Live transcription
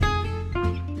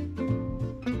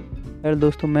यार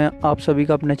दोस्तों, मैं आप सभी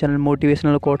का अपने चैनल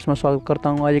मोटिवेशनल कोट्स में स्वागत करता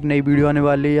हूँ। आज एक नई वीडियो आने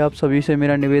वाली है। आप सभी से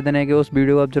मेरा निवेदन है कि उस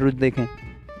वीडियो को आप जरूर देखें।